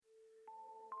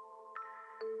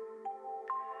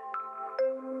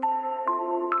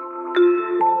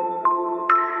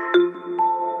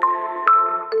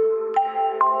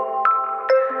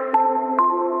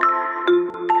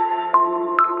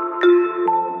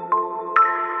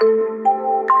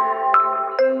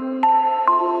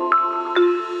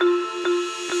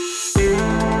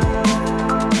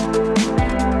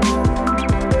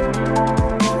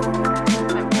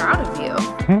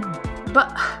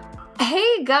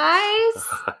guys.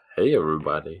 Hey,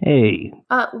 everybody. Hey.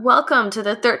 Welcome to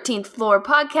the 13th Floor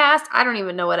podcast. I don't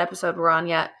even know what episode we're on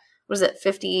yet. What is it,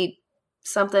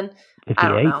 50-something? 58? I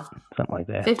don't know. Something like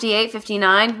that. 58,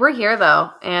 59? We're here,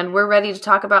 though, and we're ready to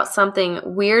talk about something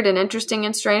weird and interesting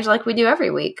and strange like we do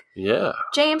every week. Yeah.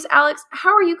 James, Alex,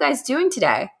 how are you guys doing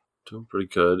today? Doing pretty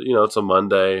good. You know, it's a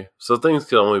Monday, so things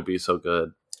can only be so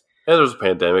good. And there's a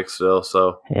pandemic still,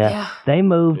 so. Yeah. They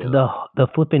moved the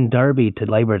flipping Derby to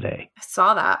Labor Day. I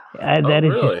saw that. That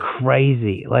is really? just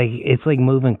crazy. Like, it's like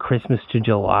moving Christmas to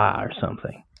July or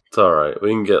something. It's all right.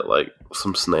 We can get, like,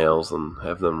 some snails and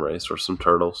have them race, or some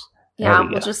turtles. Yeah, There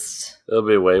we go. It'll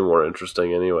be way more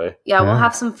interesting anyway. Yeah, we'll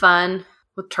have some fun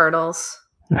with turtles.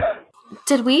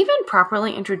 Did we even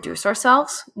properly introduce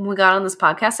ourselves when we got on this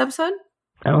podcast episode?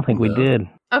 I don't think we did.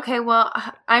 Okay, well,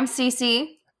 I'm Cece.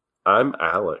 I'm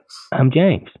Alex. I'm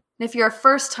James. If you're a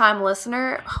first-time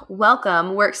listener,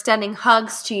 welcome. We're extending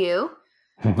hugs to you.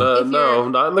 No,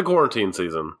 not in the quarantine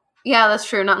season. Yeah, that's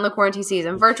true. Not in the quarantine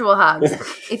season. Virtual hugs.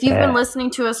 If you've been listening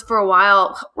to us for a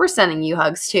while, we're sending you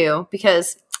hugs too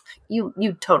because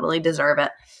you totally deserve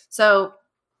it. So,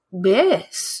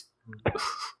 yes.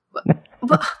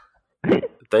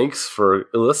 Thanks for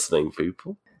listening,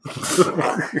 people.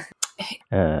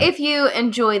 If you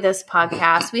enjoy this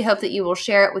podcast, we hope that you will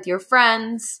share it with your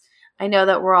friends. I know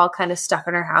that we're all kind of stuck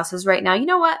in our houses right now. You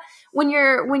know what? When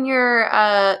you're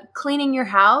cleaning your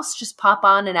house, just pop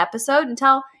on an episode and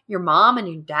tell your mom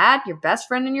and your dad, your best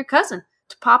friend and your cousin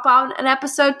to pop on an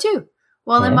episode too,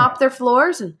 while they mop their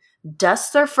floors and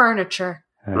dust their furniture.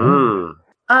 You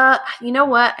know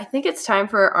what? I think it's time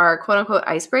for our quote-unquote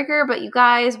icebreaker, but you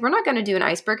guys, we're not going to do an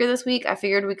icebreaker this week. I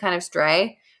figured we'd kind of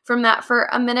stray from that for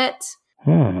a minute.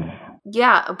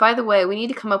 Yeah, by the way, we need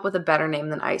to come up with a better name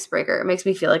than icebreaker. It makes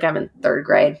me feel like I'm in third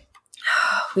grade.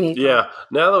 Now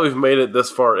that we've made it this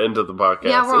far into the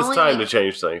podcast, it's time to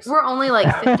change things. We're only like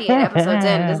 58 episodes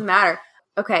in. It doesn't matter.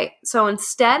 Okay, so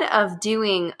instead of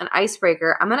doing an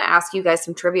icebreaker, I'm going to ask you guys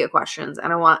some trivia questions,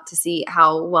 and I want to see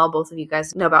how well both of you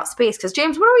guys know about space. Because,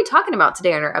 James, what are we talking about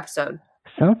today in our episode?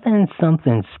 Something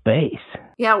space.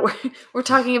 Yeah, we're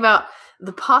talking about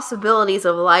the possibilities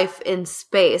of life in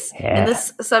space. Yeah. And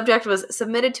this subject was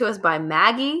submitted to us by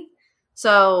Maggie.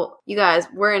 So, you guys,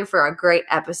 we're in for a great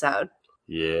episode.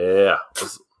 Yeah,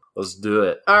 let's do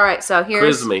it. All right, so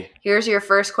Quiz me. Here's your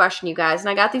first question, you guys. And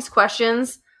I got these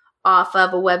questions off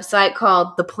of a website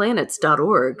called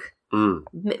theplanets.org.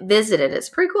 Visit it. It's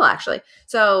pretty cool, actually.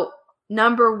 So,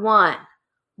 number 1,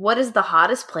 what is the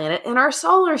hottest planet in our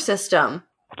solar system?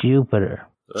 Jupiter.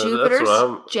 Jupiter's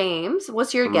James.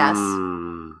 What's your guess?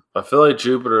 I feel like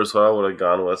Jupiter is what I would have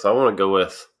gone with. I want to go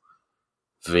with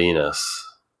Venus.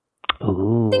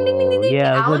 Ooh. Ding, ding, ding, ding, ding.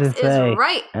 Yeah, I was Alex gonna say. is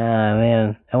right.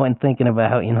 Man, I wasn't thinking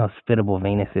about how spittable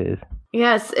Venus is.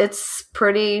 Yes, it's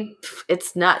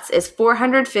nuts. It's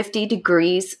 450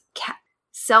 degrees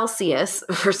Celsius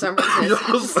for some reason. You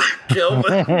almost said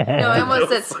Kelvin. No,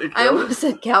 I almost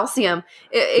said calcium.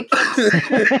 It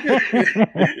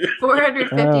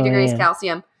 450 degrees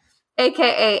Celsius,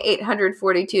 aka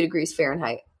 842 degrees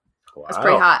Fahrenheit. Wow. That's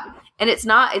pretty hot. And it's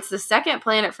the second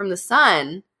planet from the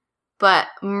sun, but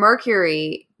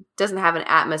Mercury doesn't have an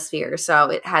atmosphere, so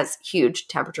it has huge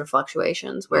temperature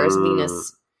fluctuations, whereas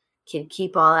Venus can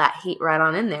keep all that heat right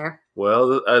on in there.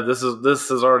 Well, this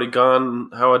has already gone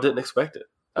how I didn't expect it.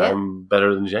 Yeah. I'm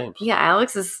better than James. Yeah,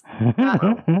 Alex is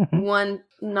one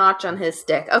notch on his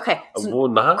stick. Okay. So Well,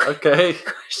 not okay.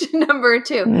 question number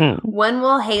 2. When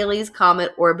will Halley's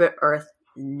Comet orbit Earth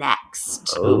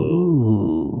next?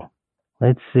 Ooh.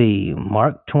 Let's see.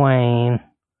 Mark Twain,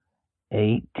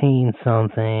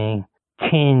 18-something,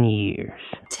 10 years.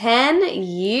 10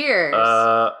 years.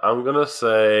 I'm going to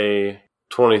say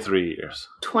 23 years.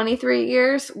 23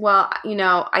 years? Well,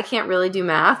 I can't really do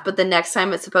math, but the next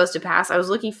time it's supposed to pass, I was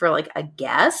looking for like a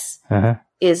guess,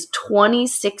 is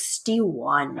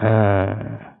 2061.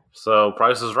 So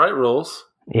Price is Right rules.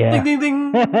 Yeah. Ding, ding,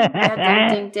 ding. Yeah,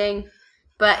 ding, ding, ding.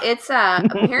 But it's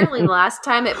apparently the last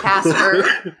time it passed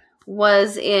Earth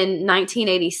was in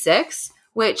 1986,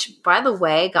 which, by the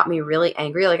way, got me really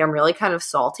angry. Like, I'm really kind of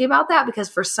salty about that because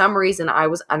for some reason I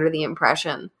was under the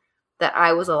impression that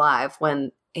I was alive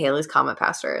when Halley's Comet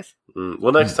passed Earth.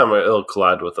 Well, next time it'll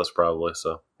collide with us probably,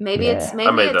 so. Maybe it's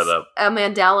I made that up. a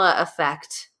Mandela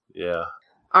effect. Yeah.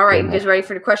 All right, you guys ready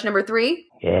for question number 3?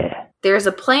 Yeah. There's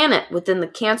a planet within the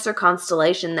Cancer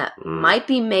constellation that might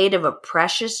be made of a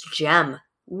precious gem.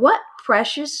 What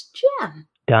precious gem?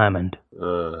 Diamond.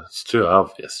 It's too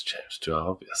obvious, James. Too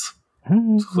obvious.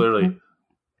 It's clearly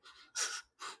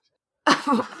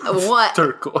What?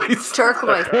 Turquoise.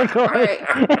 Turquoise. All right.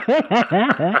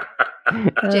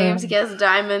 James guessed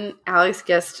diamond. Alex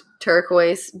guessed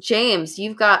turquoise. James,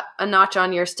 you've got a notch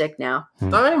on your stick now.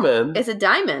 Diamond? It's a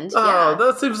diamond. Oh, Yeah.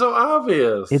 that seems so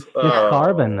obvious. It's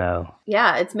carbon, though.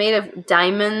 Yeah, it's made of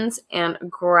diamonds and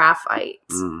graphite.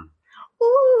 Mm.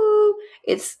 Ooh.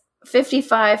 It's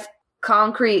 55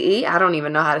 concrete. I don't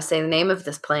even know how to say the name of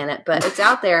this planet, but it's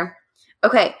out there.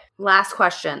 Okay, last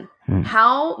question.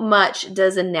 How much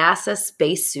does a NASA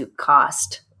spacesuit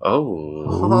cost?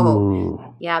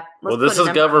 Oh. Yeah. Well, this is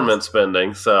government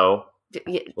spending, so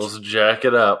let's jack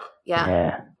it up.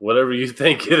 Yeah. Whatever you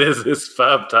think it is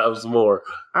 5 times more.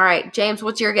 All right, James,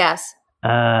 what's your guess?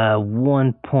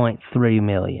 1.3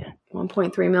 million.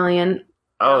 1.3 million.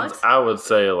 I would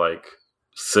say like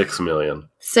 6 million.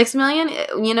 6 million?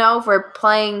 You know, if we're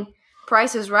playing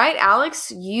Price is Right,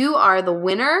 Alex, you are the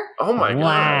winner. Oh my god.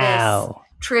 Wow.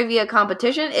 Trivia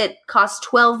competition. It costs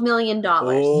 $12 million.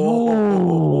 Oh.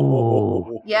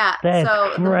 Yeah.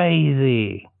 That's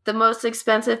crazy. The most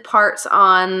expensive parts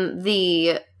on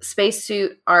the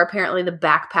spacesuit are apparently the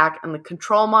backpack and the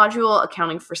control module,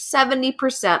 accounting for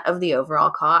 70% of the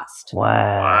overall cost.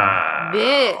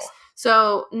 Wow.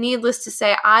 So, needless to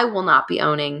say, I will not be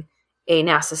owning a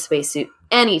NASA spacesuit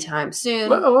anytime soon.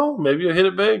 Well, maybe you'll hit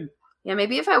it big. Yeah,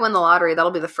 maybe if I win the lottery, that'll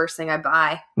be the first thing I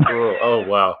buy. Oh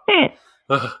wow.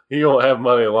 You won't have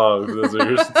money long. Those are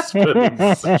your spending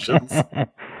decisions.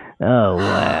 Oh,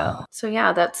 wow. So,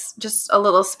 yeah, that's just a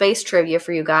little space trivia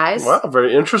for you guys. Wow,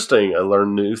 very interesting. I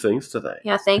learned new things today.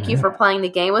 Yeah, thank you for playing the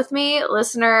game with me.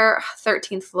 Listener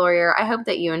 13th Floor, I hope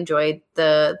that you enjoyed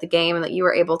the game and that you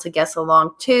were able to guess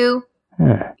along, too.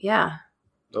 Yeah.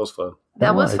 That was fun.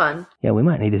 That was fun. Yeah, we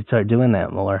might need to start doing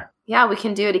that more. Yeah, we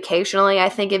can do it occasionally. I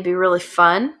think it'd be really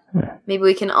fun. Maybe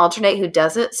we can alternate who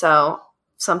does it, so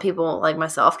some people like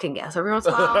myself can guess every once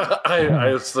in a while. I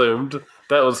assumed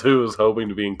that was who was hoping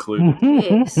to be included.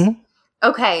 Yes.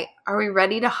 Okay, are we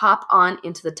ready to hop on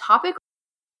into the topic?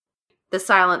 The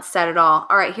silence said it all.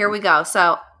 All right, here we go.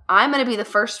 So I'm going to be the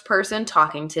first person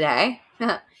talking today,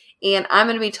 and I'm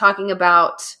going to be talking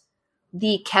about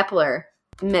the Kepler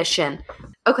mission.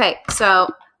 Okay, so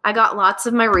I got lots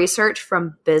of my research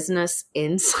from Business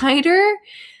Insider,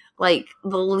 like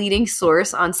the leading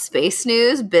source on space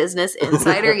news, Business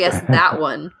Insider. Yes, that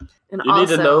one. And you need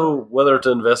to know whether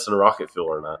to invest in rocket fuel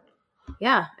or not.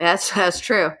 Yeah, that's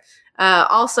true.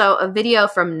 Also, a video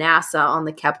from NASA on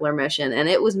the Kepler mission, and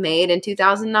it was made in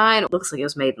 2009. It looks like it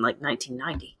was made in like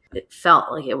 1990. It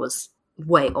felt like it was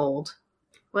way old.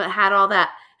 Well, it had all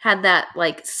that,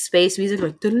 like space music,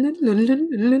 like, you know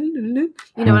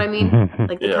what I mean?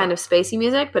 Like the kind of spacey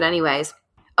music. But anyways.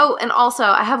 Oh, and also,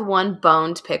 I have one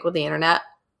bone to pick with the internet.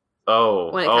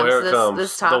 Oh, when it comes here to it comes.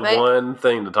 This topic. The one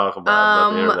thing to talk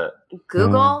about the internet.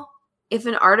 Google, if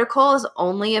an article is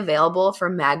only available for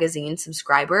magazine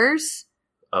subscribers,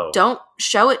 don't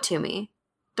show it to me.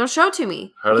 Don't show it to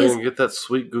me. How are they going to get that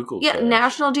sweet Google cash?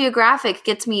 National Geographic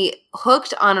gets me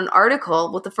hooked on an article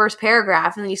with the first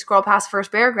paragraph, and then you scroll past the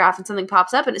first paragraph, and something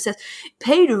pops up, and it says,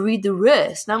 pay to read the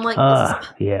rest. And I'm like,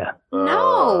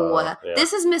 no,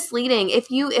 this is misleading.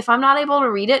 If I'm not able to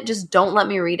read it, just don't let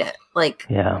me read it. Like,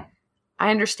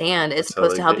 I understand it's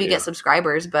supposed to help you get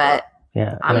subscribers, but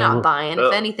I'm not buying.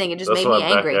 If anything, it just made me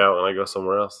angry. Back out when I go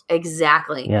somewhere else.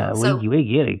 Exactly. Yeah, so, we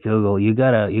get it, Google. You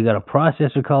got a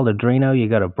processor called Adreno, you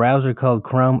got a browser called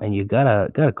Chrome, and you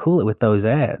gotta cool it with those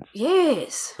ads.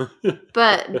 Yes.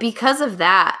 But because of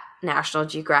that, National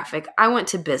Geographic, I went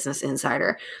to Business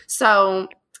Insider. So,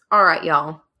 all right,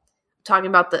 y'all. Talking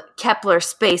about the Kepler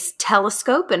Space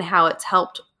Telescope and how it's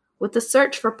helped with the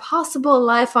search for possible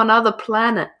life on other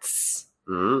planets.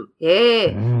 Mm. Yeah.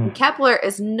 And Kepler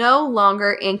is no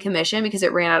longer in commission because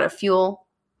it ran out of fuel.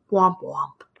 Womp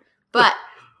womp. But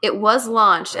it was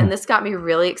launched, and this got me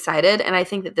really excited, and I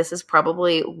think that this is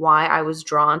probably why I was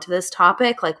drawn to this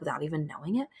topic, like without even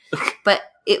knowing it. But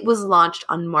it was launched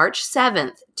on March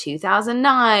 7th,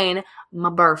 2009, my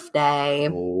birthday.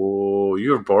 Oh,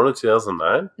 you were born in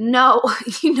 2009? No,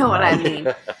 you know what I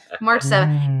mean. March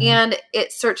 7th. And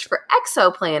it searched for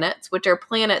exoplanets, which are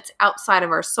planets outside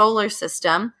of our solar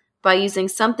system, by using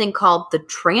something called the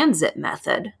transit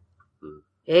method.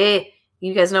 Hey,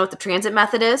 you guys know what the transit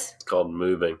method is? It's called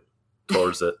moving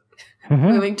towards it.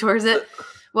 Moving towards it.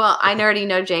 Well, I already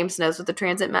know James knows what the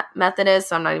transit method is,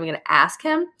 so I'm not even going to ask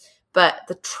him. But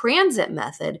the transit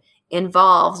method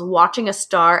involves watching a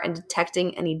star and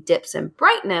detecting any dips in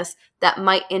brightness that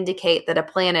might indicate that a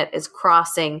planet is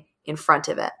crossing in front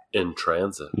of it. In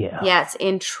transit. Yeah. Yeah, it's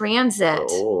in transit.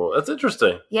 Oh, that's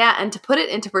interesting. Yeah, and to put it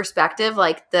into perspective,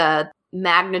 like the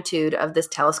magnitude of this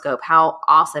telescope, how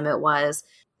awesome it was.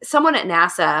 someone at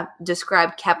NASA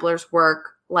described Kepler's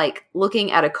work like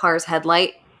looking at a car's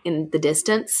headlight in the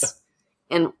distance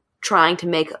and trying to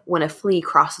make when a flea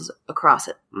crosses across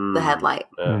it, the headlight.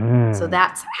 Yeah. So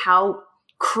that's how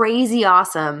crazy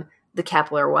awesome the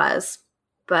Kepler was.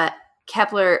 But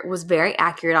Kepler was very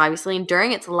accurate, obviously, and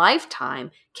during its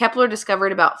lifetime, Kepler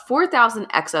discovered about 4,000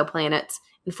 exoplanets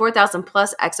and 4,000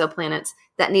 plus exoplanets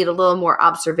that need a little more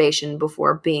observation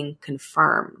before being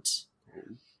confirmed.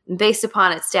 And based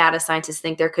upon its data, scientists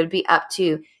think there could be up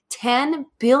to 10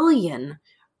 billion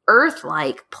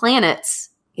Earth-like planets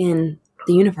in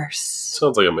the universe.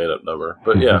 Sounds like a made-up number,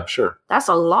 but yeah, sure. That's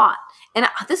a lot. And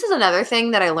this is another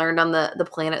thing that I learned on the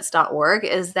planets.org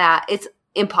is that it's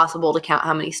impossible to count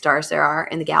how many stars there are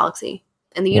in the galaxy,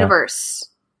 in the universe.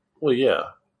 Well, yeah.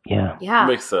 Yeah.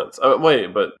 Makes sense.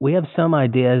 Wait, but... We have some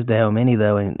idea as to how many,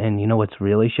 though, and you know what's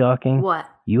really shocking? What?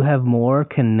 You have more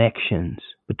connections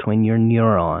between your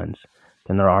neurons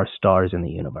than there are stars in the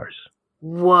universe.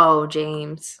 Whoa,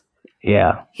 James.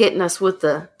 Yeah. Hitting us with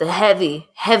the heavy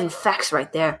facts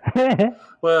right there.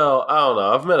 Well, I don't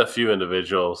know. I've met a few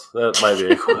individuals. That might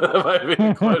be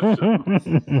a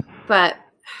question. But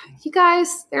you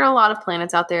guys, there are a lot of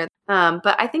planets out there.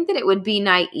 But I think that it would be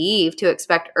naive to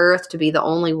expect Earth to be the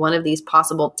only one of these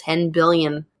possible 10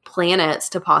 billion planets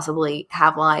to possibly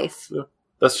have life. Yeah.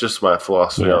 That's just my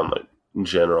philosophy on like in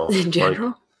general. In general?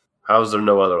 Like, how is there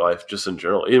no other life just in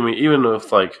general? I mean, even if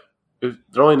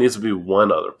there only needs to be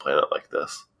one other planet like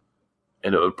this,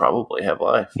 and it would probably have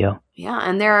life. Yeah. Yeah,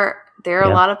 and there are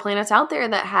a lot of planets out there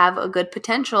that have a good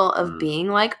potential of being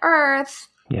like Earth.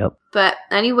 Yep. But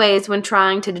anyways, when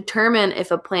trying to determine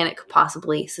if a planet could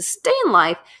possibly sustain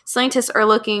life, scientists are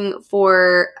looking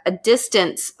for a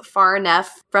distance far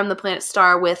enough from the planet's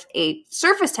star with a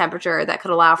surface temperature that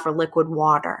could allow for liquid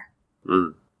water.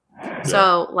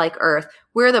 So, like Earth,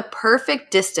 we're the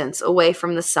perfect distance away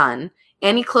from the sun.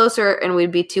 Any closer and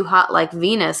we'd be too hot like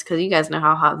Venus, because you guys know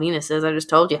how hot Venus is, I just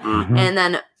told you. Mm-hmm. And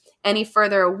then any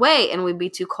further away and we'd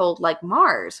be too cold like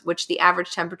Mars, which the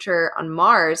average temperature on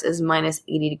Mars is minus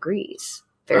 80 degrees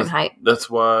Fahrenheit.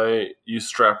 That's why you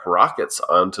strap rockets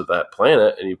onto that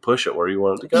planet and you push it where you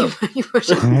want it to go. You push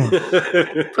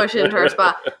it into our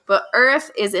spot. But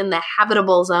Earth is in the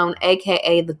habitable zone,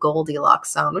 a.k.a. the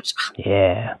Goldilocks zone, which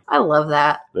I love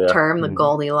that term, the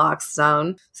Goldilocks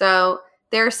zone. So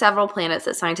there are several planets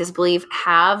that scientists believe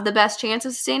have the best chance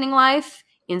of sustaining life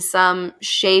in some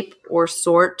shape or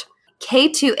sort.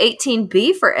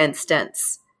 K218b, for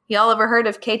instance. Y'all ever heard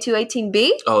of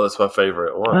K218b? Oh, that's my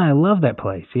favorite one. I love that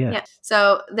place, yeah.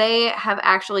 So they have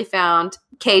actually found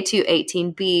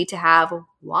K218b to have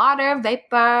water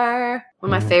vapor.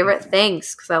 One of my favorite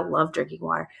things, because I love drinking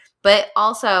water. But it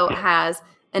also has...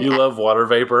 You love water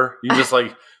vapor? You just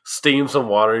like steam some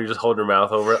water, you just hold your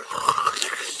mouth over it.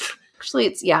 Actually,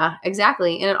 it's,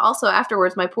 exactly. And it also,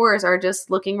 afterwards, my pores are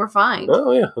just looking refined.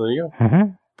 Oh, yeah, there you go.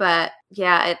 Mm-hmm. But,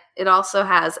 it also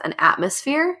has an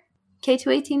atmosphere,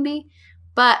 K218b.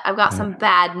 But I've got some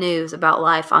bad news about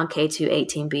life on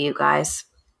K218b, you guys.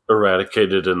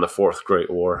 Eradicated in the Fourth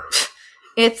Great War.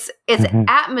 Its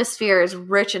atmosphere is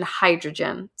rich in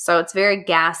hydrogen, so it's very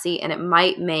gassy, and it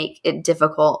might make it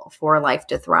difficult for life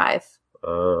to thrive.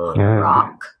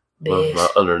 Rock. Well,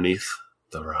 not underneath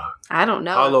the rock. I don't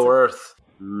know. Hollow Earth.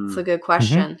 It's a good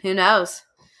question. Who knows?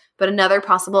 But another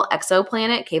possible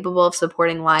exoplanet capable of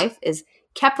supporting life is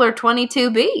Kepler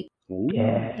 22b.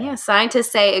 Yeah,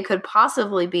 scientists say it could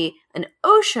possibly be an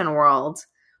ocean world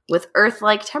with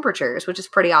Earth-like temperatures, which is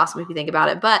pretty awesome if you think about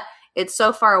it. But it's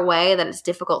so far away that it's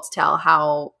difficult to tell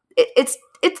how... It's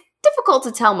difficult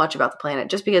to tell much about the planet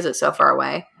just because it's so far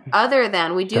away. Other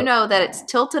than we do know that it's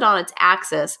tilted on its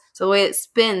axis, so the way it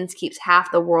spins keeps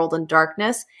half the world in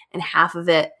darkness and half of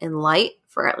it in light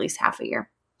for at least half a year.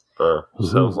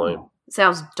 Sounds lame.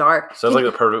 Sounds dark. Sounds like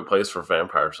the perfect place for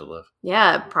vampires to live.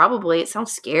 Yeah, probably. It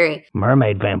sounds scary.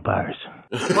 Mermaid vampires.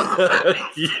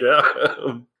 Yeah.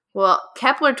 Well,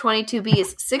 Kepler 22b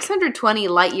is 620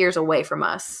 light years away from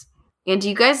us. And do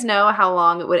you guys know how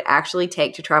long it would actually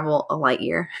take to travel a light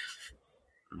year?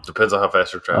 Depends on how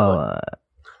fast you're traveling.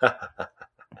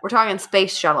 We're talking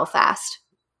space shuttle fast.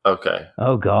 Okay.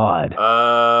 Oh, God.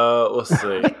 Let's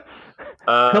see.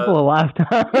 A couple of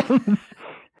lifetimes.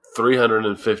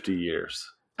 350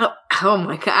 years. Oh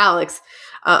my God, Alex.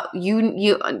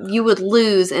 You would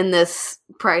lose in this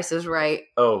Price is Right.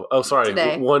 Oh, sorry.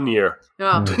 Today. 1 year.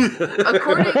 Oh.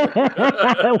 According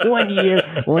 1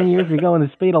 year. 1 year if you're going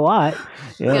the speed of light.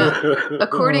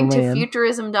 According to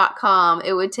Futurism.com,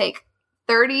 it would take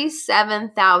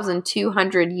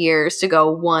 37,200 years to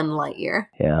go 1 light year.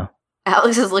 Yeah.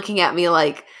 Alex is looking at me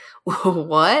like,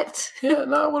 What? Yeah,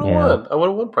 no, I would have Yeah. won. I would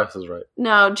have won Price is Right.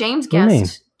 No, James What do you mean?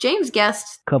 guessed. James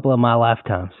guessed. A couple of my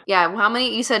lifetimes. Yeah, how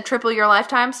many? You said triple your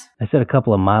lifetimes? I said a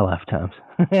couple of my lifetimes.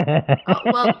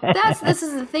 Well, this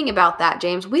is the thing about that,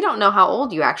 James. We don't know how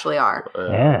old you actually are.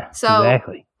 Yeah, So-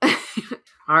 exactly.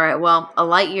 All right, well, a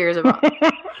light year is about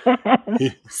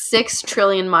 6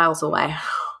 trillion miles away.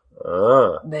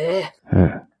 Bleh.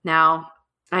 Huh. Now,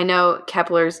 I know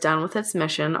Kepler's done with its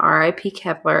mission. R.I.P.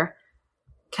 Kepler.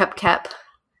 Kep.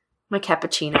 My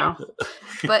cappuccino.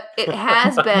 But it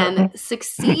has been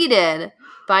succeeded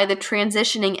by the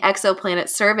Transitioning Exoplanet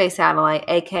Survey Satellite,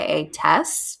 aka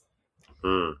TESS.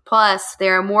 Plus,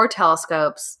 there are more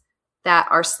telescopes that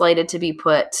are slated to be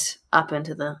put up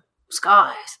into the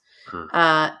skies,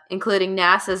 including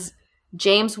NASA's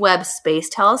James Webb Space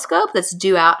Telescope that's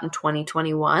due out in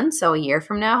 2021, so a year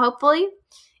from now, hopefully.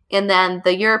 And then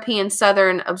the European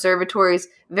Southern Observatory's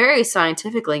very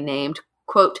scientifically named,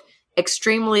 quote,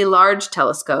 extremely large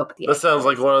telescope. That sounds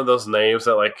like one of those names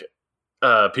that like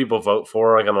people vote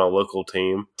for, like on a local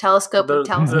team. Telescope with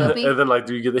telescoping. And then like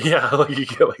do you get you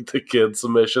get like the kid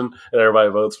submission and everybody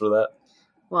votes for that.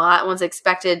 Well, that one's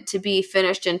expected to be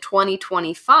finished in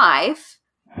 2025.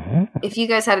 If you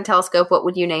guys had a telescope, what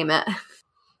would you name it?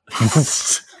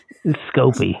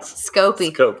 Scopy.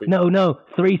 Scopy. No,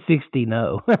 360,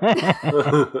 no.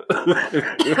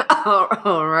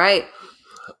 All right.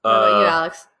 What about you,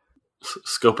 Alex?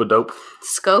 Scope-a-dope.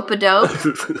 Scope-a-dope?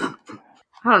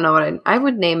 I don't know what I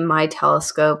would name my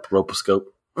telescope. Roposcope.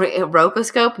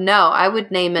 Roposcope? No, I would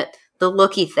name it the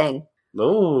looky thing.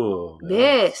 Oh.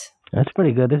 Yes. That's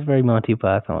pretty good. That's very Monty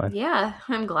Python. Yeah,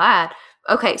 I'm glad.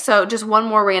 Okay, so just one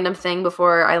more random thing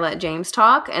before I let James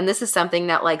talk. And this is something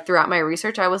that, like, throughout my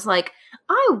research, I was like,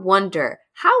 I wonder,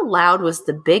 how loud was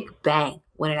the Big Bang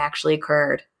when it actually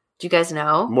occurred? Do you guys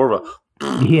know? More of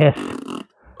a... Yes.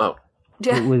 Oh.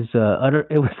 It was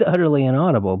utterly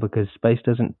inaudible because space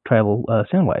doesn't travel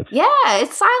sound waves. Yeah,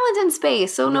 it's silent in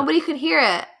space, so nobody could hear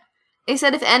it. They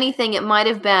said if anything, it might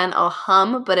have been a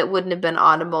hum, but it wouldn't have been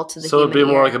audible to the So human it'd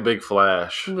be more ear. like a big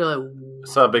flash. It'd be like,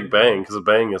 It's not a big bang, because a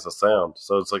bang is a sound.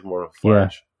 So it's like more of a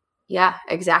flash. yeah,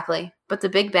 exactly. But the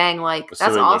Big Bang, like, that's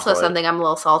Assuming also there's light. something I'm a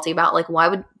little salty about. Like, why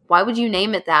would you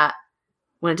name it that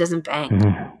when it doesn't bang?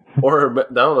 Or, I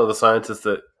don't know, the scientist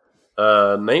that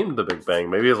named the Big Bang.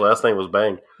 Maybe his last name was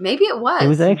Bang. Maybe it was. It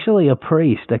was actually a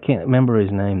priest. I can't remember his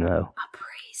name, though. a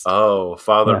priest. Oh,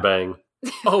 Father Yeah. Bang.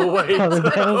 Oh, wait. Oh,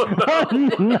 no.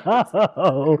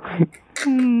 Oh,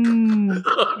 no.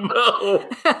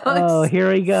 Oh,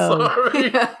 here he goes.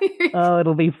 Sorry. Oh,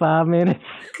 it'll be 5 minutes.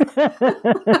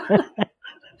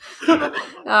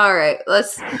 All right,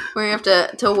 we have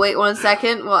to wait 1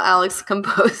 second while Alex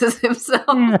composes himself.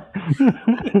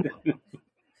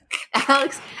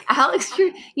 Alex,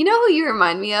 you know who you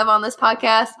remind me of on this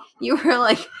podcast? You were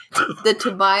like the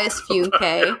Tobias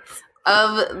Funke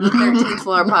of the 13th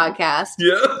Floor podcast.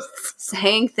 Yes.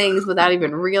 Saying things without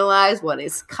even realize what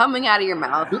is coming out of your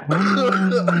mouth. Yeah,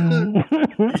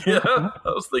 I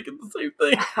was thinking the same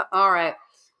thing. All right.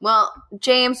 Well,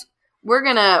 James, we're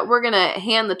gonna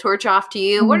hand the torch off to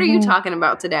you. What are you talking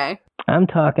about today? I'm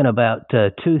talking about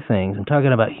two things. I'm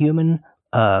talking about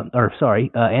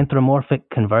anthropomorphic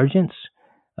convergence,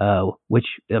 which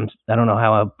I don't know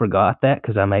how I forgot that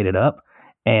because I made it up,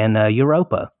 and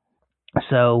Europa.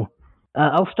 So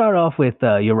I'll start off with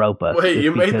Europa. Wait,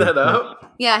 you made that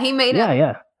up? Yeah, he made it.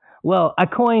 Yeah. Well, I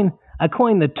coined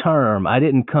the term. I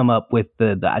didn't come up with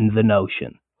the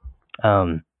notion.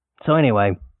 So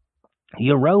anyway,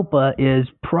 Europa is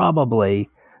probably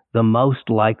the most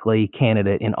likely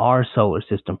candidate in our solar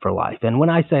system for life. And when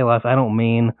I say life, I don't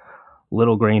mean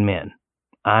little green men.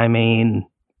 I mean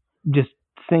just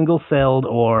single-celled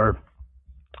or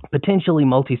potentially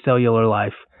multicellular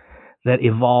life that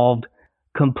evolved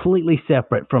completely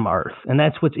separate from Earth. And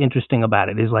that's what's interesting about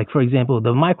it, is like, for example,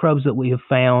 the microbes that we have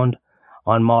found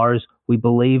on Mars, we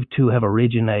believe to have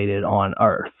originated on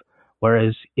Earth.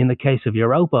 Whereas in the case of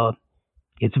Europa,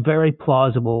 it's very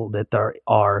plausible that there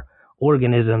are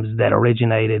organisms that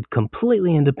originated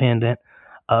completely independent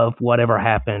of whatever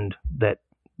happened that,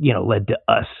 led to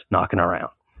us knocking around.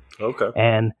 Okay.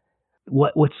 And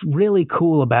what's really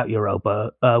cool about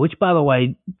Europa, which, by the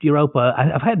way, Europa,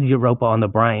 I've had Europa on the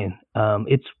brain.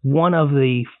 It's one of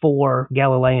the 4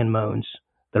 Galilean moons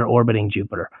that are orbiting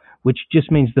Jupiter, which just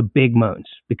means the big moons,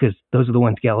 because those are the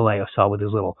ones Galileo saw with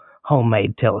his little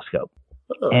homemade telescope.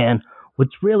 Oh. And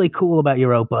what's really cool about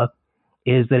Europa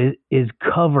is that it is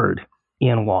covered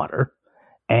in water,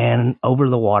 and over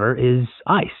the water is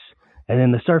ice. And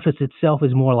then the surface itself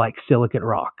is more like silicate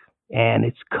rock, and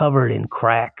it's covered in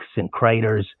cracks and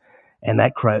craters, and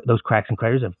those cracks and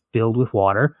craters are filled with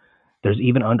water. There's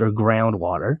even underground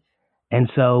water. And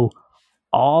so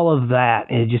all of that,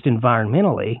 just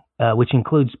environmentally, which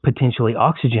includes potentially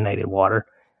oxygenated water,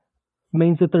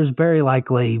 means that there's very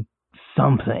likely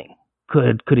something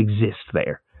could exist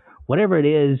there. Whatever it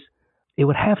is, it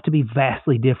would have to be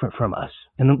vastly different from us.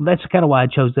 And that's kind of why I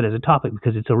chose it as a topic,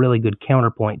 because it's a really good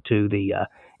counterpoint to the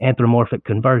anthropomorphic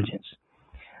convergence.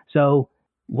 So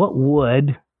what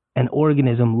would an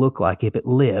organism look like if it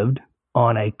lived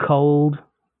on a cold,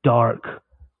 dark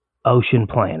ocean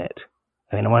planet?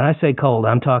 And when I say cold,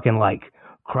 I'm talking like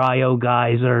cryo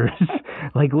geysers,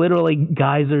 like literally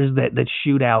geysers that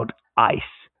shoot out ice.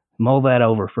 Mull that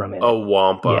over for a minute. A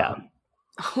wampa. Yeah.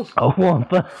 A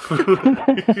wampa.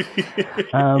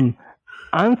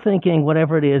 I'm thinking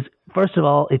whatever it is, first of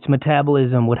all, its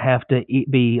metabolism would have to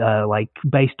be like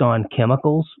based on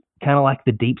chemicals, kind of like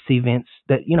the deep sea vents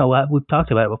that, we've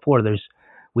talked about it before.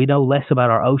 We know less about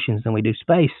our oceans than we do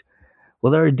space.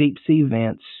 Well, there are deep sea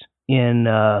vents in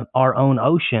our own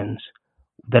oceans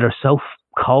that are so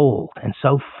cold and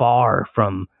so far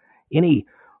from any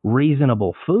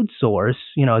reasonable food source.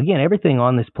 Again, everything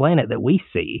on this planet that we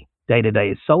see day to day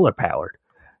is solar powered.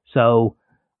 So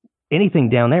anything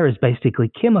down there is basically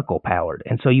chemical powered.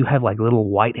 And so you have like little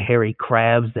white hairy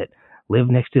crabs that live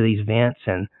next to these vents,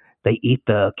 and they eat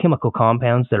the chemical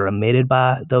compounds that are emitted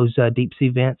by those deep sea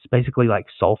vents, basically like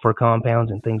sulfur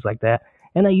compounds and things like that.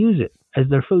 And they use it as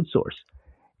their food source.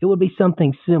 It would be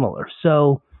something similar.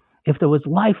 So if there was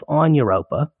life on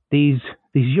Europa, these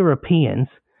Europeans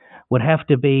would have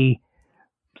to be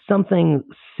something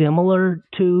similar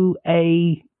to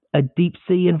a deep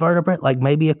sea invertebrate, like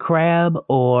maybe a crab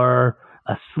or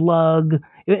a slug.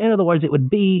 In other words, it would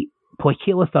be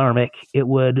poikilothermic. It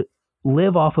would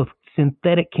live off of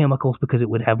synthetic chemicals because it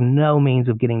would have no means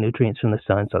of getting nutrients from the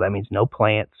sun. So that means no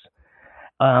plants.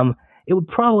 It would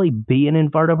probably be an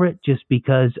invertebrate just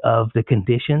because of the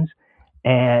conditions.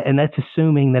 And that's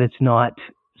assuming that it's not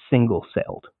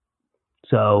single-celled.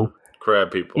 So,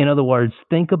 crab people. In other words,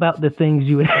 think about the things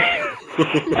you would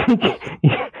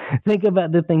think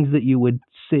about the things that you would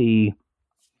see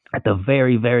at the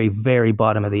very, very, very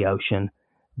bottom of the ocean.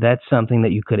 That's something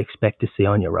that you could expect to see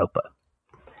on Europa.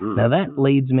 Now that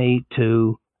leads me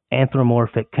to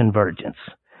anthropomorphic convergence,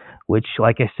 which,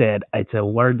 like I said, it's a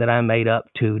word that I made up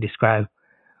to describe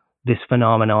this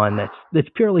phenomenon that's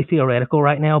purely theoretical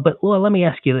right now. But well, let me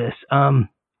ask you this.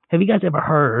 Have you guys ever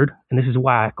heard, and this is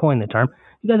why I coined the term,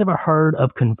 you guys ever heard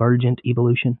of convergent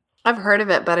evolution? I've heard of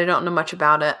it, but I don't know much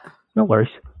about it. No worries.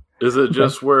 Is it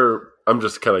just where, I'm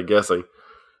just kind of guessing,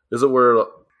 is it where,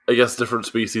 I guess, different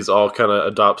species all kind of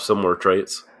adopt similar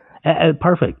traits?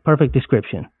 Perfect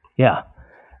description. Yeah.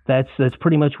 That's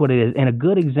pretty much what it is. And a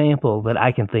good example that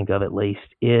I can think of, at least,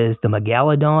 is the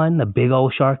megalodon, the big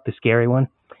old shark, the scary one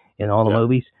in all the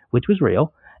movies, which was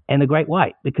real, and the great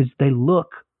white, because they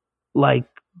look like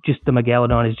just the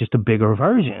megalodon is just a bigger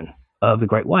version of the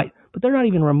great white, but they're not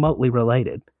even remotely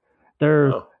related.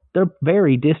 They're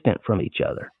very distant from each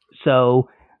other. So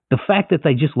the fact that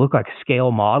they just look like a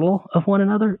scale model of one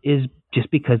another is just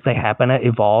because they happen to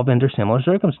evolve under similar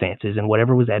circumstances, and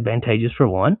whatever was advantageous for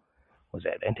one was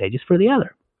advantageous for the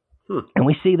other. And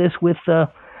we see this with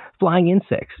flying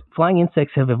insects. Flying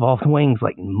insects have evolved wings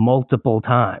like multiple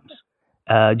times,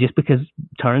 just because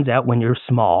it turns out when you're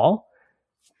small,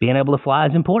 being able to fly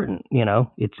is important.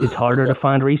 It's harder to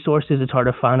find resources, it's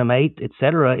harder to find a mate,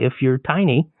 etc. if you're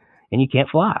tiny and you can't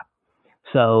fly.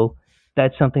 So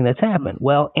that's something that's happened.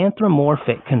 Well,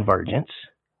 anthropomorphic convergence,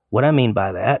 what I mean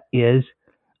by that is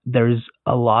there's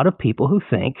a lot of people who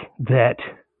think that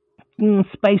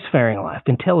spacefaring life,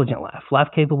 intelligent life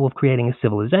capable of creating a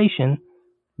civilization,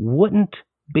 wouldn't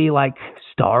be like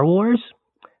Star Wars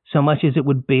so much as it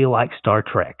would be like Star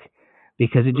Trek.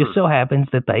 Because it just so happens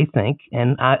that they think,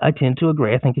 and I tend to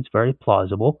agree, I think it's very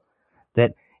plausible,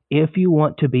 that if you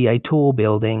want to be a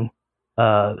tool-building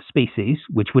species,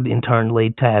 which would in turn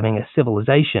lead to having a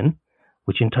civilization,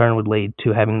 which in turn would lead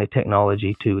to having the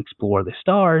technology to explore the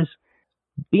stars,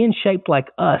 being shaped like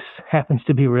us happens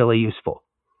to be really useful.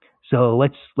 So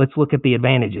let's look at the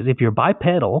advantages. If you're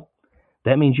bipedal,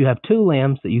 that means you have two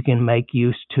limbs that you can make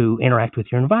use to interact with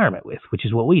your environment with, which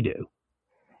is what we do.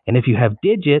 And if you have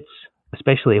digits,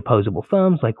 especially opposable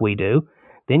thumbs like we do,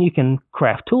 then you can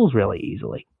craft tools really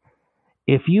easily.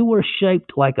 If you were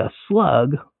shaped like a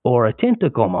slug or a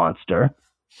tentacle monster,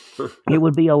 it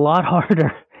would be a lot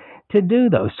harder to do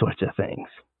those sorts of things.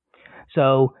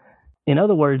 So, in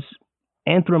other words,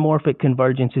 anthropomorphic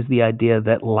convergence is the idea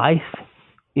that life,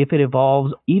 if it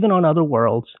evolves, even on other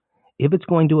worlds, if it's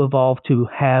going to evolve to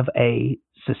have a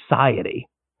society,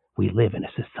 we live in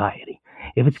a society.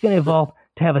 If it's going to evolve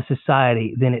to have a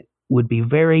society, then it would be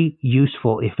very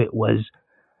useful if it was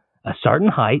a certain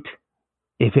height,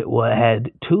 if it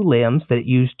had 2 limbs that it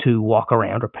used to walk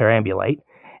around or perambulate,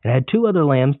 and had 2 other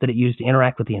limbs that it used to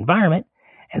interact with the environment,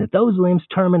 and that those limbs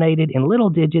terminated in little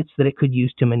digits that it could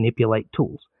use to manipulate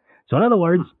tools. So in other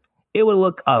words, it would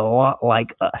look a lot like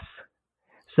us.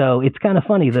 So it's kind of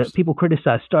funny that people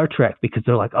criticize Star Trek because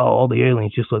they're like, oh, all the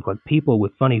aliens just look like people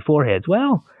with funny foreheads.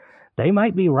 Well, they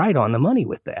might be right on the money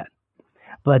with that.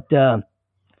 But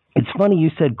it's funny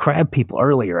you said crab people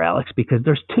earlier, Alex, because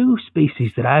there's 2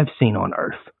 species that I've seen on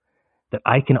Earth that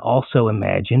I can also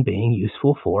imagine being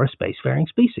useful for a spacefaring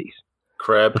species.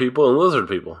 Crab people and lizard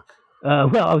people.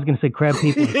 Well, I was going to say crab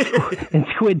people and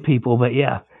squid people, but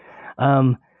yeah.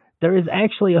 There is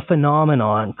actually a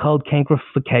phenomenon called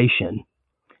cancrification,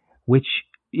 which,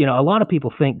 a lot of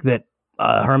people think that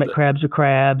hermit crabs are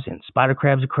crabs and spider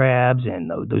crabs are crabs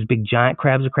and those big giant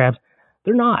crabs are crabs.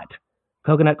 They're not.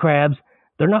 Coconut crabs,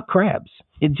 they're not crabs.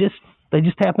 They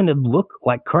just happen to look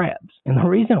like crabs. And the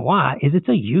reason why is it's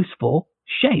a useful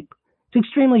shape.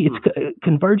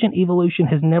 Convergent evolution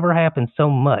has never happened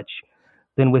so much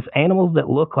than with animals that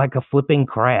look like a flipping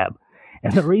crab.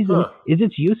 And the reason is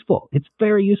it's useful. It's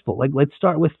very useful. Like, let's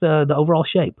start with the overall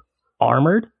shape.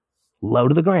 Armored, low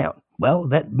to the ground. Well,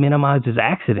 that minimizes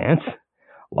accidents.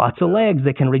 Lots of legs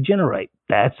that can regenerate.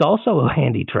 That's also a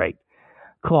handy trait.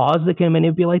 Claws that can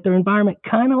manipulate their environment,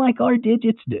 kind of like our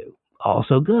digits do.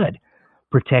 Also good.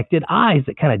 Protected eyes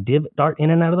that kind of dart in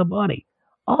and out of the body.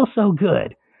 Also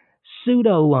good.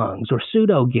 Pseudo lungs or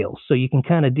pseudo gills, so you can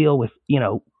kind of deal with,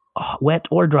 wet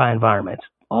or dry environments.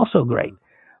 Also great.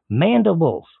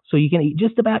 Mandibles, so you can eat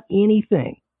just about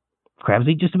anything. Crabs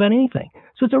eat just about anything.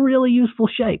 So it's a really useful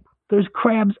shape. There's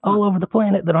crabs all over the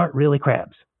planet that aren't really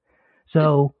crabs.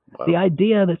 So the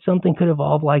idea that something could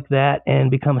evolve like that and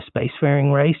become a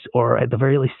spacefaring race, or at the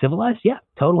very least civilized, yeah,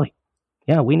 totally.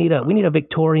 Yeah, we need a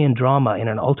Victorian drama in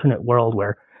an alternate world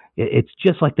where it's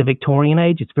just like the Victorian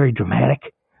age. It's very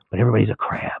dramatic, but everybody's a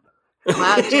crab.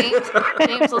 Wow, James,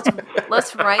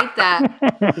 let's write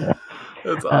that.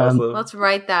 That's awesome. Let's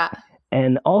write that.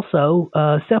 And also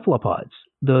cephalopods.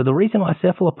 The reason why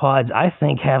cephalopods, I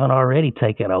think, haven't already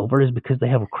taken over is because they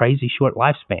have crazy short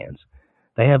lifespans.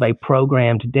 They have a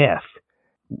programmed death.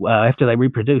 After they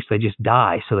reproduce, they just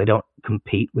die, so they don't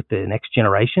compete with the next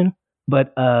generation.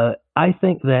 But I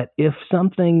think that if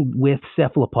something with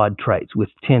cephalopod traits, with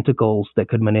tentacles that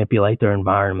could manipulate their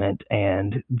environment,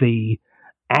 and the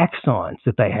axons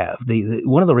that they have,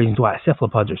 one of the reasons why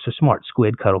cephalopods are so smart,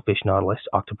 squid, cuttlefish, nautilus,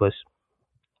 octopus,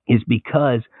 is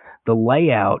because the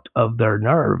layout of their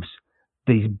nerves,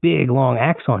 these big long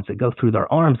axons that go through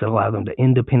their arms that allow them to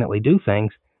independently do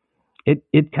things,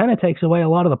 it kind of takes away a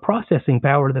lot of the processing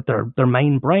power that their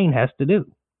main brain has to do.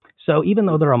 So even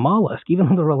though they're a mollusk, even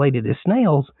though they're related to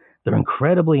snails, they're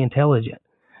incredibly intelligent.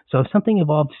 So if something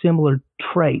evolved similar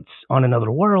traits on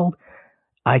another world,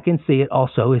 I can see it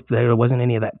also if there wasn't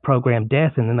any of that programmed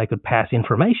death and then they could pass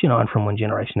information on from one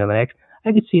generation to the next.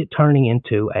 I could see it turning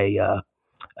into a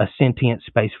sentient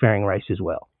spacefaring race as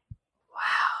well.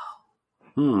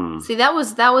 Wow. See,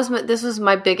 this was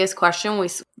my biggest question. We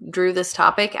drew this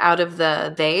topic out of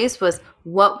the vase was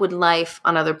what would life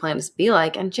on other planets be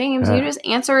like? And James, you just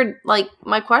answered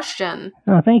my question.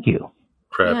 Oh, thank you.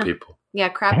 Crab people. Yeah,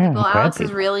 crab people. Crab Alex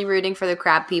people. is really rooting for the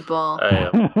crab people. I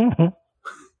am.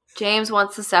 James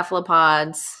wants the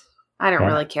cephalopods. I don't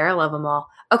really care. I love them all.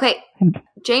 Okay,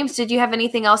 James, did you have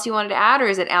anything else you wanted to add, or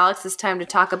is it Alex's time to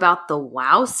talk about the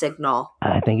wow signal?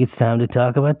 I think it's time to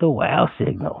talk about the wow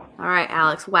signal. All right,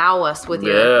 Alex, wow us with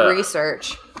your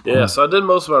research. Yeah, so I did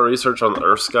most of my research on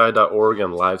earthsky.org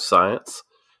and Live Science,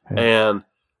 and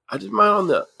I did mine on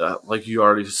the, like you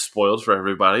already spoiled for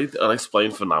everybody, the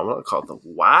unexplained phenomenon called the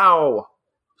wow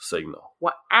signal.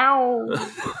 Wow.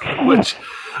 which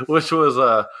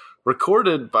was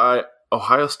recorded by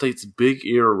Ohio State's Big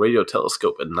Ear Radio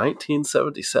Telescope in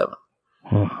 1977.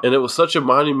 And it was such a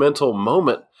monumental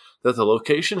moment that the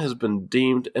location has been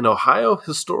deemed an Ohio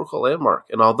historical landmark,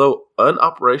 and although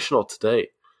unoperational today,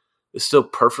 is still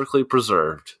perfectly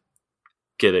preserved.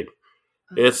 Kidding.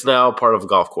 It's now part of a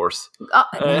golf course.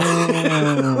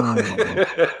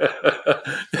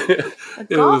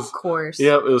 Course.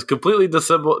 Yeah, it was completely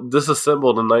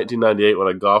disassembled in 1998 when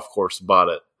a golf course bought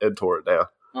it and tore it down.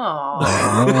 Oh.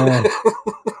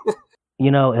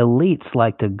 Elites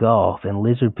like to golf, and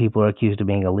lizard people are accused of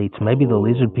being elites. Maybe the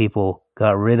lizard people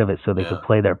got rid of it so they could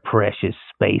play their precious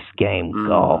space game,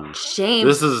 golf. James.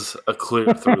 This is a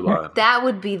clear through line. That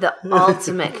would be the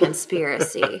ultimate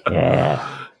conspiracy.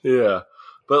 Yeah. Yeah.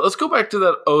 But let's go back to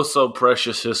that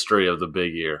oh-so-precious history of the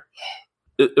Big Ear.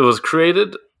 It was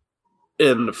created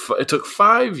it took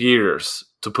 5 years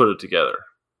to put it together.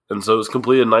 And so it was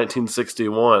completed in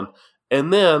 1961.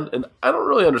 And then, and I don't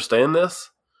really understand this,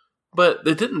 but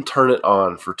they didn't turn it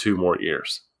on for 2 more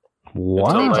years.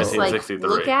 Wow. They just like 1963.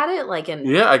 look at it like an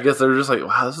Yeah, I guess they're just like,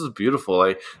 wow, this is beautiful.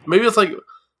 Like maybe it's like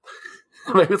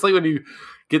when you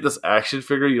get this action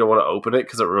figure, you don't want to open it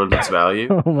because it ruins its value.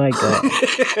 Oh my god.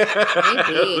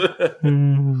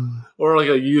 maybe. Or like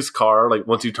a used car, like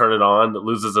once you turn it on, it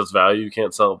loses its value, you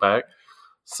can't sell it back.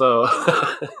 So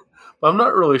I'm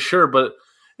not really sure, but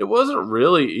it wasn't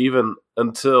really even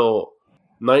until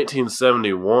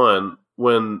 1971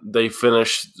 when they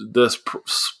finished this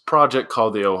project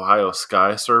called the Ohio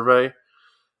Sky Survey.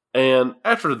 And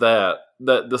after that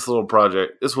this little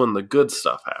project is when the good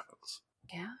stuff happens.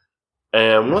 Yeah.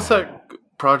 And once that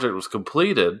project was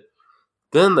completed,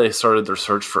 then they started their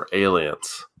search for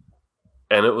aliens.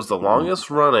 And it was the longest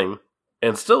running,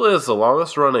 and still is the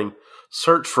longest running,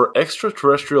 search for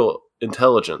extraterrestrial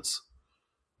intelligence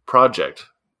project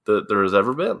that there has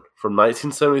ever been. From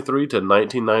 1973 to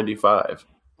 1995,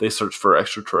 they searched for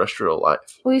extraterrestrial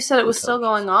life. Well, you said it was still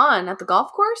going on at the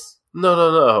golf course?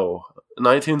 No.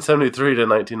 1973 to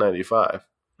 1995.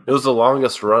 It was the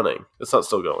longest running. It's not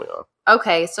still going on.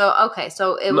 Okay, so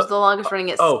it was the longest running.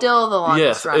 It's still the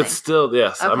longest running. It's still,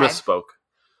 yes, okay. I misspoke.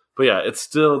 But yeah, it's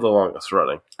still the longest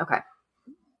running. Okay.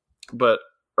 But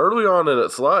early on in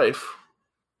its life,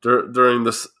 during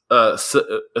this,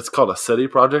 it's called a SETI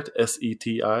project,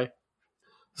 SETI,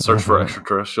 Search for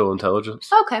Extraterrestrial Intelligence.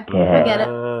 Okay, I get it.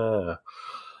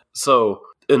 So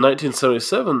in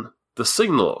 1977, the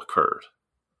signal occurred.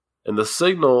 And the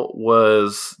signal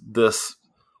was this,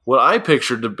 what I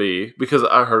pictured to be, because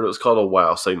I heard it was called a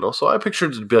wow signal, so I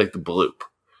pictured it to be like the bloop,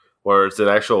 where it's an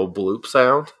actual bloop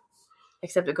sound.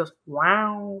 Except it goes,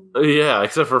 wow. Yeah,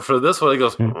 except for this one, it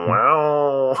goes,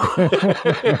 wow.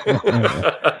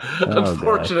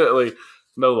 Unfortunately,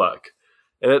 no luck.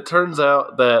 And it turns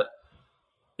out that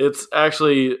it's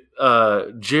actually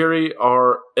Jerry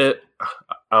R. I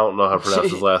don't know how to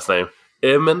pronounce his last name.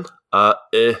 Eman.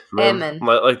 Eman.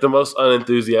 Like the most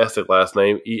unenthusiastic last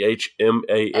name.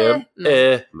 EHMAN.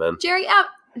 Eman.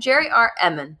 Jerry R.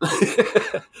 Eman.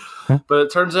 But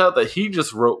it turns out that he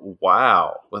just wrote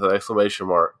wow with an exclamation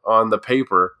mark on the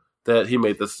paper that he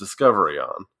made this discovery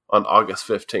on August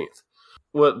 15th.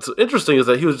 What's interesting is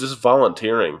that he was just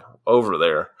volunteering over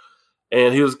there,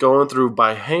 and he was going through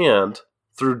by hand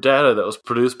through data that was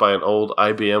produced by an old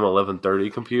IBM 1130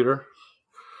 computer,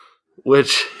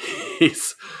 which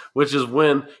is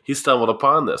when he stumbled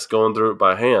upon this, going through it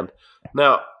by hand.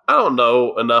 Now, I don't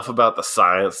know enough about the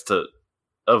science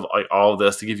of like all of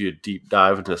this to give you a deep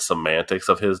dive into the semantics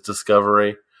of his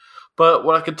discovery. But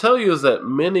what I can tell you is that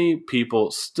many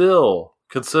people still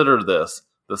consider this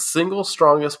the single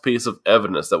strongest piece of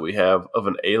evidence that we have of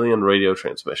an alien radio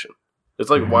transmission. It's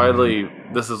like widely,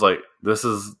 this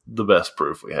is the best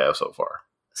proof we have so far.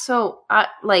 So,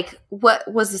 what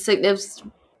was the signal?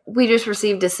 We just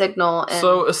received a signal.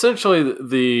 So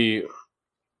essentially,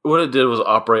 what it did was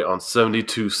operate on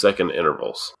 72-second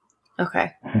intervals.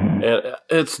 Okay. And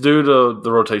it's due to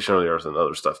the rotation of the Earth and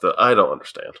other stuff that I don't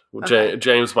understand. Okay.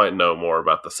 James might know more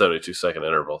about the 72-second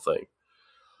interval thing.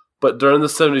 But during the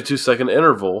 72-second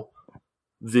interval,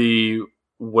 the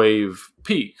wave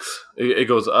peaks. It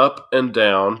goes up and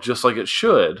down just like it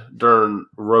should during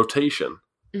rotation.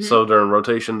 Mm-hmm. So during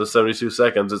rotation to 72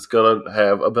 seconds, it's going to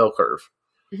have a bell curve.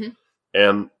 Mm-hmm.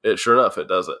 And sure enough, it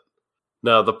does it.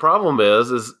 Now, the problem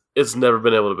is it's never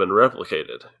been able to be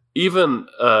replicated. Even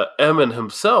Eman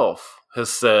himself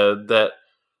has said that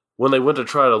when they went to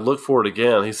try to look for it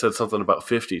again, he said something about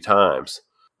 50 times.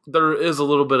 There is a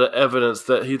little bit of evidence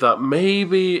that he thought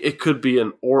maybe it could be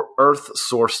an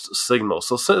Earth-sourced signal.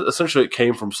 So essentially it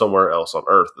came from somewhere else on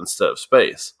Earth instead of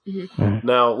space. Mm-hmm.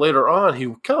 Now, later on,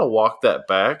 he kind of walked that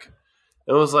back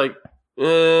and was like,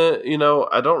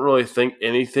 I don't really think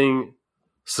anything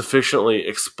sufficiently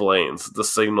explains the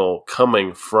signal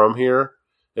coming from here.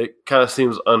 It kind of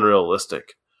seems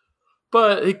unrealistic.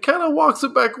 But he kind of walks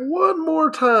it back one more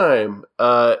time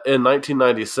in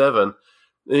 1997.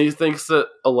 And he thinks that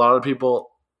a lot of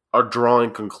people are drawing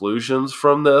conclusions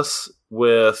from this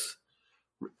with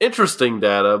interesting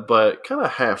data, but kind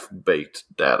of half-baked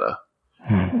data.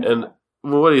 And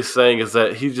what he's saying is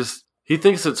that he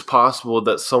thinks it's possible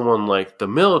that someone like the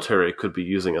military could be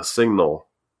using a signal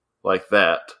like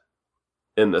that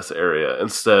in this area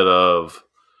instead of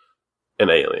an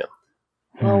alien.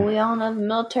 Well, we all know the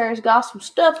military's got some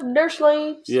stuff in their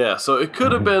sleeves. Yeah, so it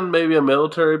could have been maybe a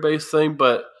military-based thing,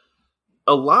 but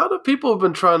a lot of people have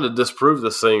been trying to disprove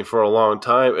this thing for a long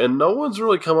time, and no one's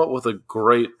really come up with a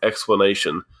great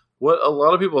explanation what a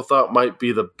lot of people thought might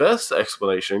be the best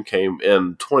explanation came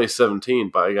in 2017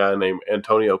 by a guy named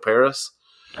Antonio Paris.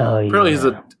 Oh, yeah. Apparently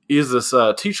he's this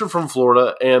teacher from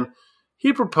Florida, and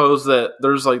he proposed that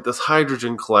there's like this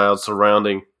hydrogen cloud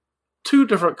surrounding two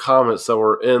different comets that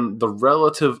were in the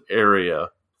relative area.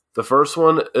 The first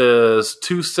one is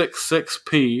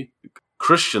 266P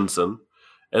Christensen,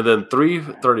 and then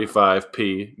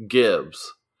 335P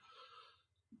Gibbs.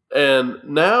 And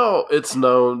now it's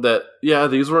known that,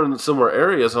 these were in similar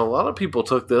areas, and a lot of people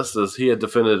took this as he had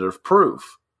definitive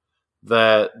proof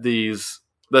that these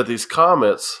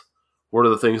comets were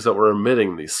the things that were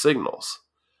emitting these signals.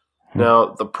 Now,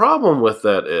 the problem with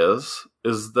that is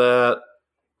that,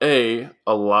 a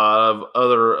lot of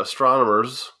other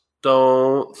astronomers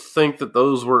don't think that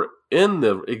those were in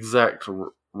the exact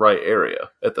right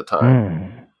area at the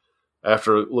time,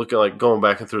 after going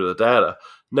back and through the data.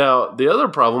 Now, the other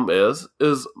problem is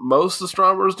most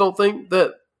astronomers don't think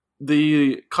that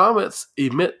the comets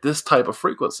emit this type of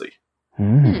frequency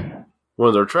when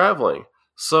they're traveling.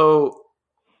 So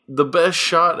the best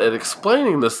shot at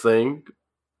explaining this thing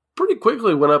pretty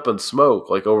quickly went up in smoke,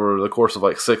 like over the course of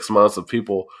like 6 months of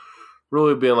people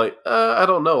really being like, I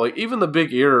don't know. Like even the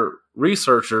big ear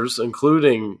researchers,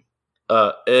 including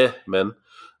men,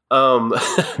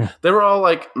 they were all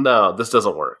like, no, this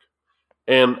doesn't work.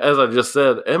 And as I just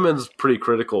said, Emmons pretty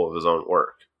critical of his own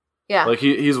work. Yeah. Like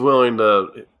he's willing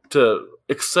to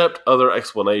accept other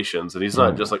explanations, and he's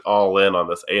not just like all in on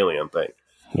this alien thing.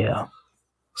 Yeah.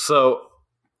 So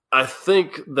I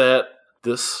think that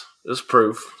this is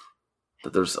proof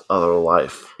that there's other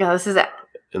life. Yeah, this is it.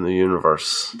 In the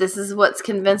universe. This is what's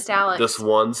convinced Alex. This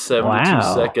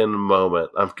 172-second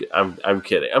moment. I'm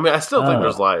kidding. I mean, I still think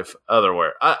there's life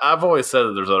otherwhere. I've always said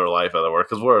that there's other life otherwhere,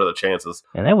 because what are the chances?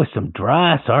 And that was some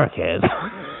dry sarcasm.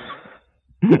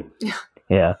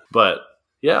 Yeah. But,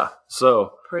 yeah.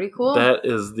 So, pretty cool. That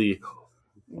is the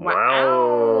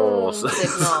wow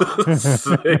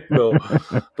signal.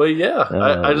 But, yeah.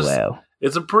 I just... Wow.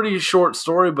 It's a pretty short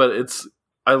story, but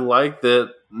I like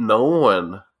that no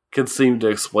one can seem to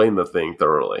explain the thing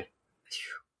thoroughly.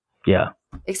 Yeah.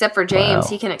 Except for James. Wow.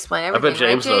 He can explain everything. I bet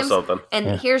James knows something.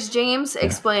 And here's James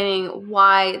explaining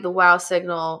why the wow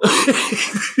signal.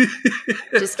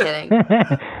 Just kidding.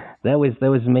 That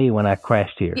was me when I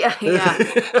crashed here. Yeah.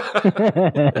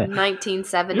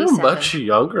 1977. You're much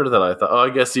younger than I thought. Oh, I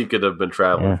guess you could have been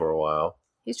traveling for a while.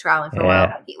 He's traveling for a while.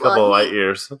 A couple of light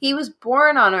years. He was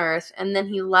born on Earth, and then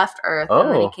he left Earth, and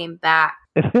then he came back.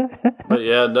 But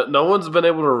yeah, no one's been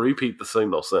able to repeat the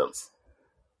signal since.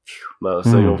 Not a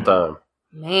single time.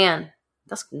 Man,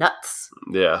 that's nuts.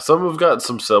 Yeah, some have got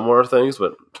some similar things,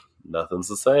 but nothing's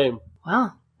the same.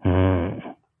 Wow.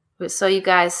 So you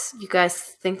guys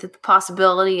think that the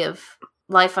possibility of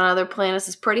life on other planets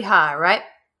is pretty high, right?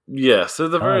 Yes,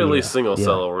 at the very least,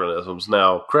 single-cell organisms.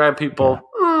 Now, crab people,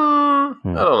 I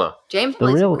don't know. James,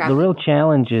 the real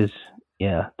challenge is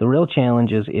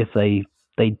if they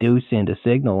do send a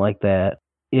signal like that,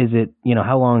 is it,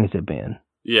 how long has it been?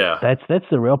 Yeah. That's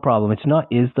the real problem. It's not,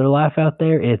 is there life out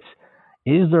there? It's,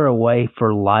 is there a way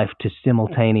for life to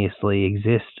simultaneously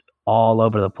exist all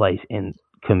over the place and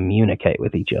communicate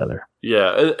with each other?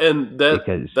 Yeah, and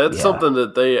that's something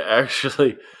that they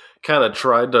actually kind of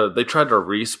tried to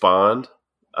respond.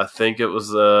 I think it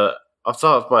was, off the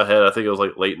top of my head, I think it was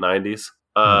like late 90s.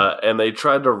 And they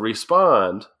tried to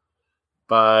respond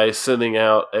by sending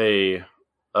out a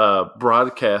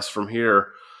broadcast from here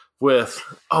with,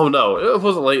 it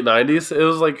wasn't late 90s. It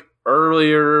was like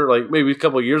earlier, like maybe a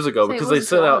couple of years ago, because they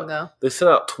sent out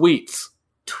tweets.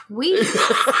 Tweets?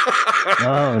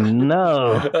 Oh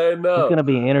no. I know. It's going to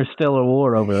be an interstellar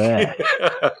war over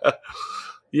that.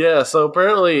 Yeah, so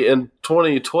apparently in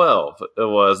 2012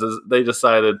 they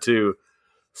decided to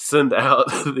send out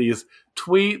these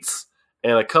tweets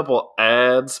and a couple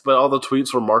ads, but all the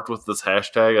tweets were marked with this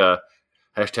hashtag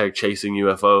chasing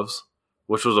UFOs,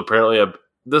 which was apparently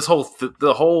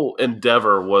the whole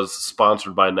endeavor was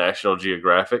sponsored by National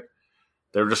Geographic.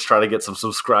 They were just trying to get some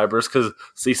subscribers because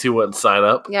Cece wouldn't sign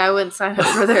up. Yeah, I wouldn't sign up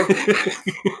for their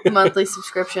monthly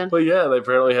subscription. But yeah, they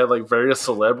apparently had like various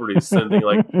celebrities sending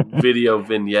like video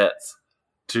vignettes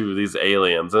to these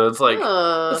aliens, and it's like,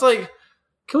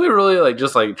 can we really like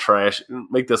just like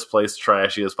make this place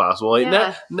trashy as possible? Like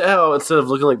now instead of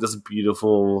looking like this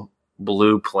beautiful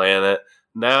blue planet,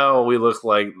 now we look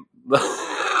like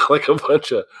like a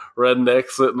bunch of rednecks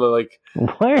sitting like,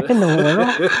 where in the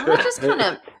world? Well, just kind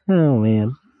of. Oh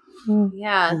man.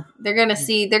 Yeah, they're gonna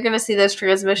see this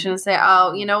transmission and say,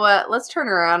 "Oh, you know what? Let's turn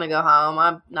around and go home.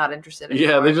 I'm not interested anymore."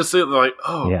 Yeah, they just sit there like,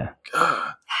 "Oh,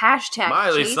 God." Hashtag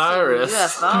Miley Cyrus.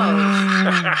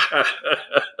 UFOs.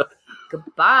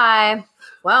 Goodbye.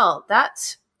 Well,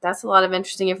 that's a lot of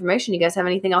interesting information. You guys have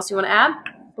anything else you want to add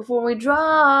before we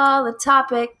draw the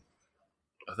topic?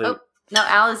 I think. No,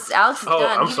 Alex is done.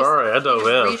 I'm sorry. I dove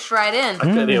in. Reached right in. I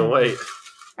couldn't even wait.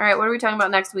 All right, what are we talking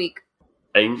about next week?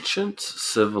 Ancient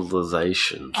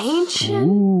civilizations.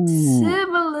 Ancient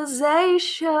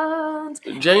civilizations.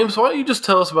 James, why don't you just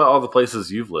tell us about all the places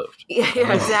you've lived?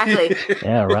 Yeah, exactly.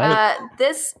 Yeah, right.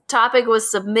 This topic was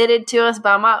submitted to us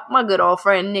by my good old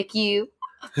friend Nick Yu.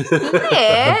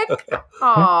 Nick!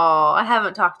 Oh, I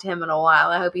haven't talked to him in a while.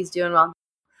 I hope he's doing well.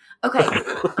 Okay.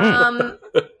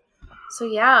 So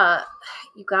yeah,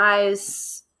 you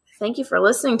guys, thank you for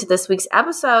listening to this week's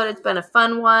episode. It's been a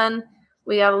fun one.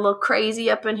 We got a little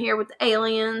crazy up in here with the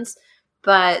aliens,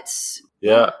 but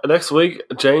yeah. Next week,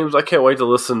 James, I can't wait to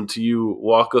listen to you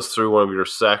walk us through one of your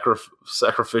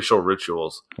sacrificial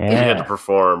rituals you had to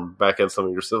perform back in some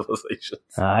of your civilizations.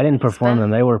 I didn't perform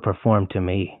them; they were performed to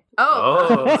me.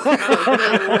 Oh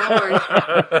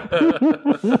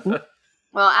good Lord.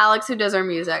 Well, Alex, who does our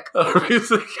music? Our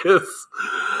music is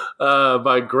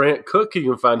by Grant Cook. You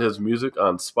can find his music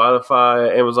on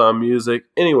Spotify, Amazon Music,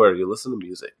 anywhere you listen to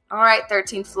music. All right,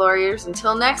 13th Flooriers.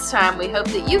 Until next time, we hope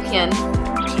that you can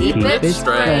keep it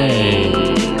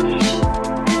strange.